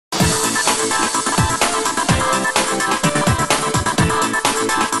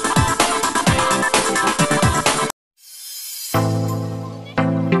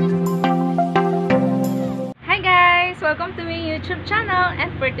Welcome to my YouTube channel,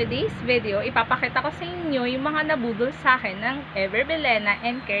 and for today's video, ipapakita ko sa inyo yung mga nabudol sa akin ng Bilena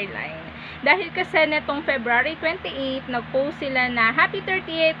and Careline. Dahil kasi netong February 28, nag-post sila na Happy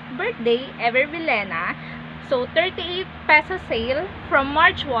 38th birthday, Bilena. So, 38 peso sale from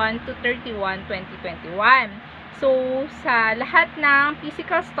March 1 to 31, 2021. So, sa lahat ng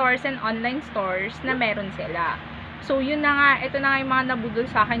physical stores and online stores na meron sila. So, yun na nga, ito na nga yung mga nabudol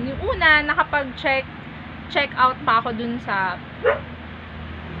sa akin. Yung una, nakapag-check out pa ako dun sa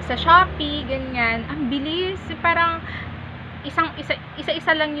Shopee, ganyan. Ang bilis, parang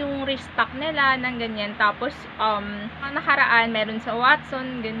isa-isa lang yung restock nila ng ganyan. Tapos nakaraan meron sa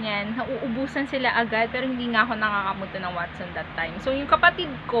Watson, ganyan. Nauubusan sila agad, pero hindi nga ako nakakapunta ng Watson that time. So yung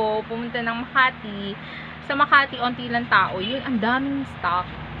kapatid ko pumunta ng Makati. Sa Makati onti lang tao, yun ang daming stock.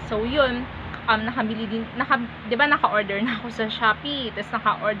 So yun, nakabili din, di ba naka-order na ako sa Shopee, tapos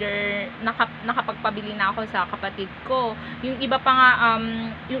nakapagpabili na ako sa kapatid ko. Yung iba pa nga,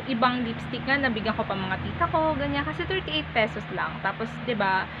 yung ibang lipstick nga, nabigyan ko pa mga tita ko, ganyan, kasi 38 pesos lang. Tapos, di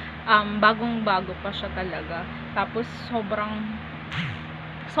ba, bagong-bago pa siya talaga. Tapos,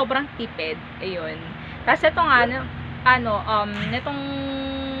 sobrang tipid, ayun. Tapos, ito nga, netong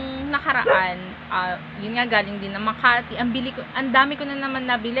nakaraan, yun nga, galing din ng Makati. Ang dami ko na naman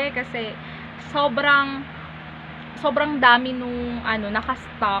nabili kasi sobrang dami nung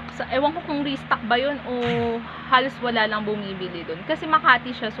naka-stock. So, ewan ko kung restock ba yun o halos wala lang bumibili dun. Kasi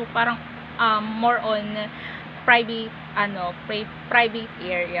Makati siya, so parang more on private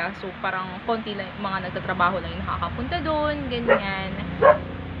area. So parang konti lang mga nagtatrabaho lang yung nakakapunta dun, ganyan.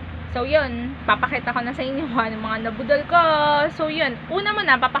 So yun, papakita ko na sa inyo yung mga nabudol ko. So yun, una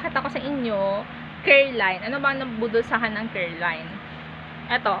muna papakita ko sa inyo Careline. Ano ba ang nabudol sa akin ng Careline?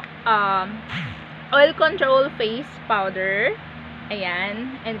 Ito, oil control face powder,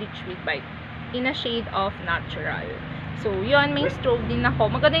 ayan, enriched with vitamin in a shade of natural. So yun, may strobe din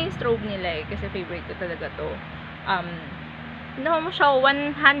ako. Maganda yung strobe nila kasi favorite ko talaga to. Mo siya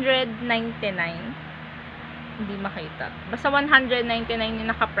 199, hindi makita, basta 199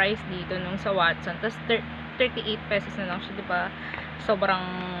 yung naka-price dito nung sa Watson. Tapos 38 pesos na lang siya, diba? Sobrang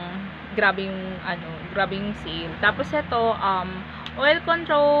grabe yung sale. Tapos ito, oil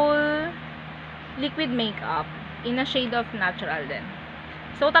control liquid makeup in a shade of natural din.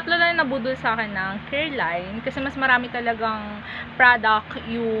 So tatlo lang nabudol sa akin ng Careline kasi mas marami talagang product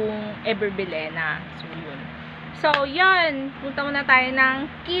yung Bilena. So yun. So yun, punta muna tayo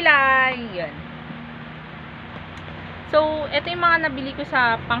ng kilay. Yun. So ito yung mga nabili ko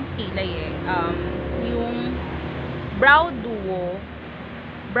sa pangkilay yung brow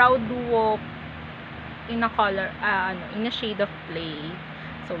duo in a color, in a shade of play.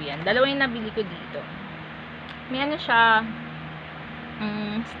 So yan, dalawa yung nabili ko dito. May siya,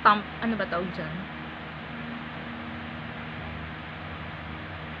 stamp, ano ba tawag dyan?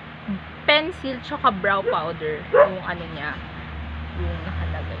 Pencil tsaka brow powder yung niya, yung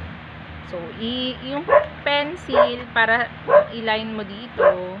nakalagay. So yung pencil para i-line mo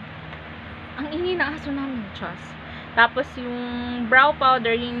dito. Ang ingay na aso namin, Chas. Tapos yung brow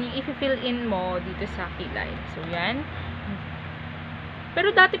powder, yung i-fill in mo dito sa kilay. So yan.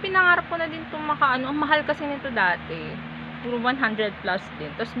 Pero dati pinangarap ko na din itong ang mahal kasi nito dati. Puro 100 plus din.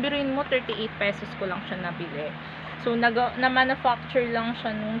 Tapos biruin mo, 38 pesos ko lang siya nabili. So na-manufacture lang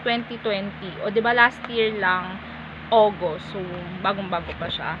siya nung 2020. O diba last year lang, August. So bagong-bago pa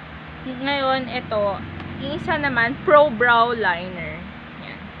siya. Ngayon, ito, yung isa naman, Pro Brow Liner.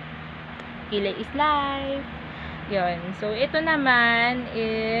 Yan. Kilay is life. Yun. So, ito naman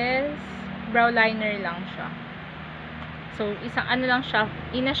is brow liner lang siya. So, isang lang siya,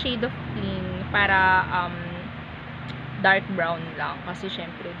 in a shade of pink para dark brown lang. Kasi,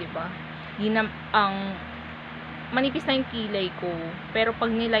 syempre, diba, manipis na yung kilay ko. Pero, pag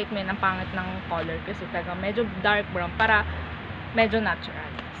nilight mo yan, ang pangit ng color. Kasi, talaga, medyo dark brown para medyo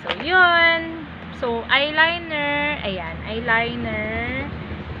natural. So, yun. So, eyeliner. Ayan, eyeliner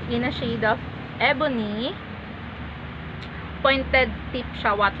in a shade of ebony. Pointed tip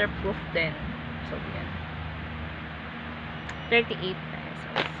siya, waterproof din. So, yan. 38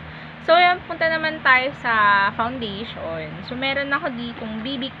 pesos. So, yan, punta naman tayo sa foundation. So, meron ako ditong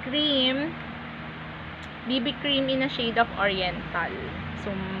BB cream in a shade of oriental. So,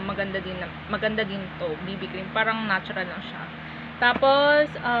 maganda din to, BB cream. Parang natural lang siya.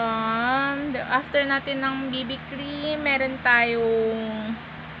 Tapos, after natin ng BB cream, meron tayong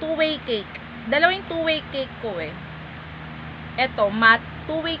two-way cake. Dalawang two-way cake ko Ito, matte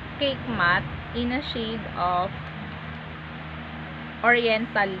two-way cake matte in a shade of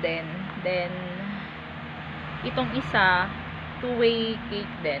oriental din. Then, itong isa, two-way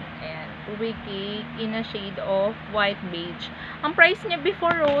cake din. Ayan, two-way cake in a shade of white beige. Ang price niya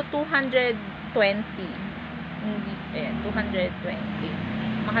before, 220. Hindi, ayan,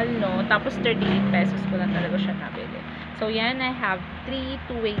 220. Mahal, no? Tapos, 38 pesos ko lang talaga siya nabili. So, yan, I have 3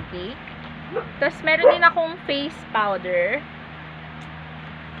 two-way cake. Tapos, meron din akong face powder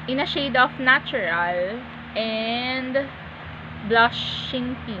in a shade of natural and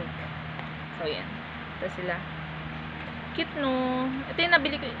blushing pink. So, yan. Ito sila. Cute, no? Ito yung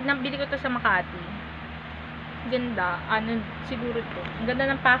nabili ko to sa Makati. Ganda. Ano, siguro to. Ang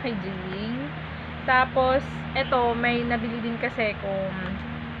ganda ng packaging. Tapos, ito, may nabili din kasi kung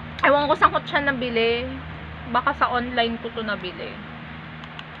ewan ko saan ko siya nabili. Baka sa online ko to nabili.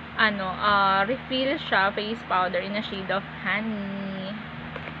 Ano, refill siya, face powder in a shade of honey.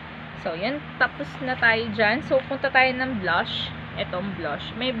 So, yan. Tapos na tayo dyan. So, punta tayo ng blush. Etong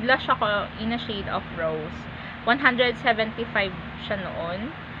blush. May blush ako in a shade of rose. 175 siya noon.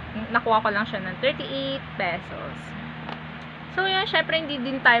 Nakuha ko lang siya ng 38 pesos. So, yan. Syempre, hindi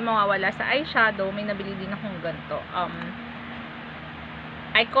din tayo mawawala sa eyeshadow. May nabili din akong ganito.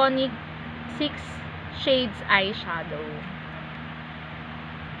 Iconic 6 shades eyeshadow.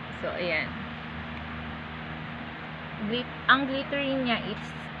 So, ayan. Ang glittering niya is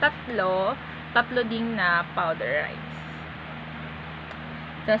tatlo ding na powderize.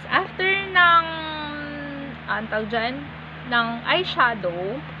 Tapos, after ng tawag dyan, ng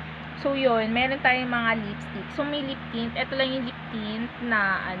eyeshadow, so yun, meron tayong mga lipstick. So, may lip tint. Ito lang yung lip tint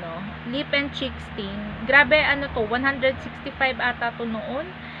na, lip and cheek stain. Grabe, to, 165 ata to noon.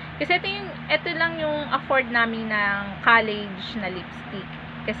 Kasi ito lang yung afford namin ng college na lipstick.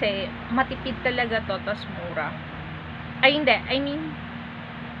 Kasi, matipid talaga to, tapos mura. Ay, hindi. I mean,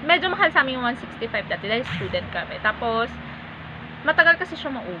 medyo mahal sa amin yung 165 dati dahil student kami. Tapos, matagal kasi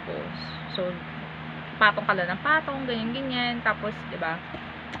siya maubos. So, patong ka lang ng patong, ganyan-ganyan. Tapos, diba,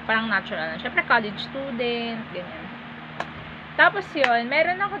 parang natural na. Siyempre, college student, ganyan. Tapos yun,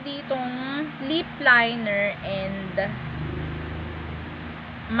 meron ako ditong lip liner and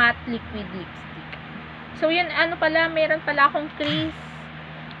matte liquid lipstick. So, yun, meron pala akong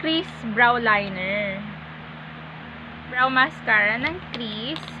crease brow liner. Brow mascara ng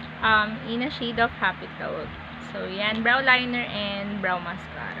crease in a shade of Happy Toad. So, yan, brow liner and brow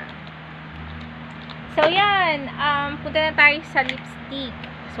mascara. So, yan, punta na tayo sa lipstick.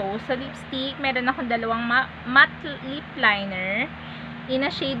 So, sa lipstick, meron akong dalawang matte lip liner in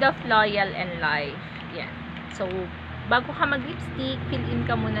a shade of Loyal and Life. Yan. So, bago ka mag-lipstick, fill in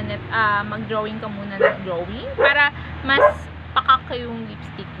ka muna mag-drawing ka muna ng drawing para mas pakaka yung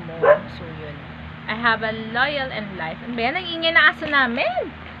lipstick mo. So, yun. I have a Loyal and Life. Ano ba yan? Ang ingay na aso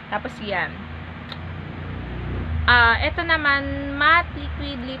namin. Tapos, yan. Ito naman, matte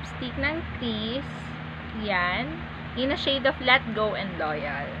liquid lipstick ng Crease. Yan. In a shade of Let Go and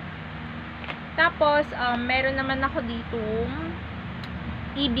Loyal. Tapos, meron naman ako ditong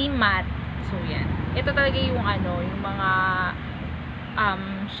EB matte. So, yan. Ito talaga yung yung mga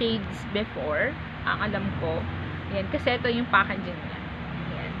shades before. Ang alam ko. Yan. Kasi ito yung packaging niya.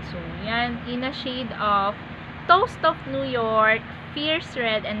 Yan. So, yan. In a shade of Toast of New York, Fierce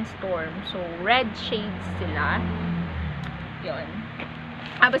Red, and Storm. So, red shades sila. Yun.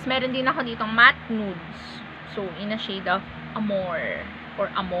 Tapos, meron din ako ditong matte nudes. So, in a shade of Amore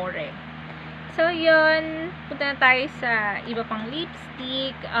or Amore. So, yun. Punta na tayo sa iba pang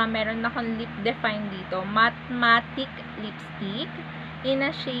lipstick. Meron akong lip define dito. Matte lipstick in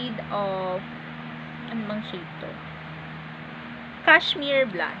a shade of ano bang shade to? Cashmere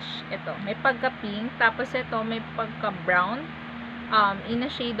blush. Ito. May pagka-pink. Tapos, ito may pagka-brown. In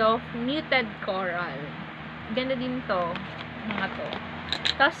a shade of muted coral. Ganda din to. Mga to.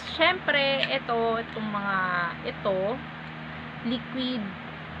 Tapos, syempre, itong mga,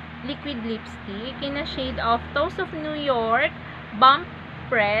 liquid lipstick in a shade of Toast of New York, Bump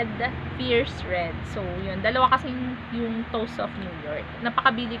Red, Fierce Red. So, yun. Dalawa kasi yung Toast of New York.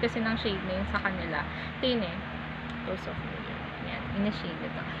 Napakabili kasi ng shade na yun sa kanila. Ito yun Toast of New York. Yan. In a shade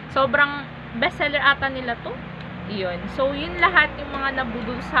ito. Sobrang bestseller ata nila to. Yun. So, yun lahat yung mga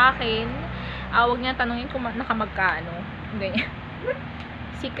nabudol sa akin. Huwag niya tanungin kung nakamagkano. Ganyan.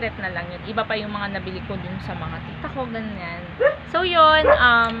 Secret na lang yun. Iba pa yung mga nabili ko dun sa mga tita ko, ganyan. So, yun,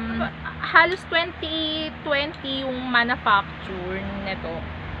 halos 2020 yung manufacture nito.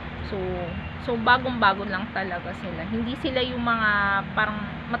 So bagong-bago lang talaga sila. Hindi sila yung mga parang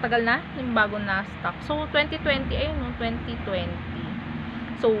matagal na, yung bago na stock. So, 2020, ayun, 2020.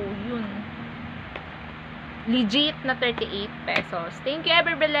 So, yun. legit na 38 pesos. Thank you,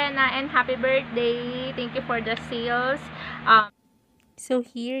 ever Bilena, and happy birthday. Thank you for the sales. So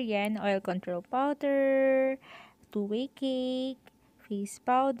here, yan, oil control powder, two-way cake, face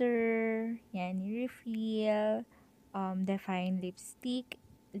powder, yan, refill, define lipstick,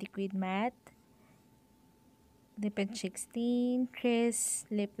 liquid matte, lip and cheek stain, crease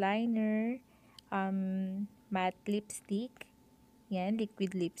lip liner, matte lipstick, yan,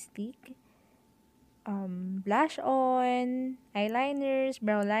 liquid lipstick, blush on, eyeliners,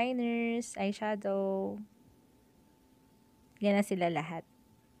 brow liners, eyeshadow. Yan na sila lahat.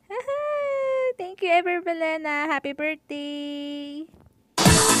 Thank you, ever Belena. Happy birthday!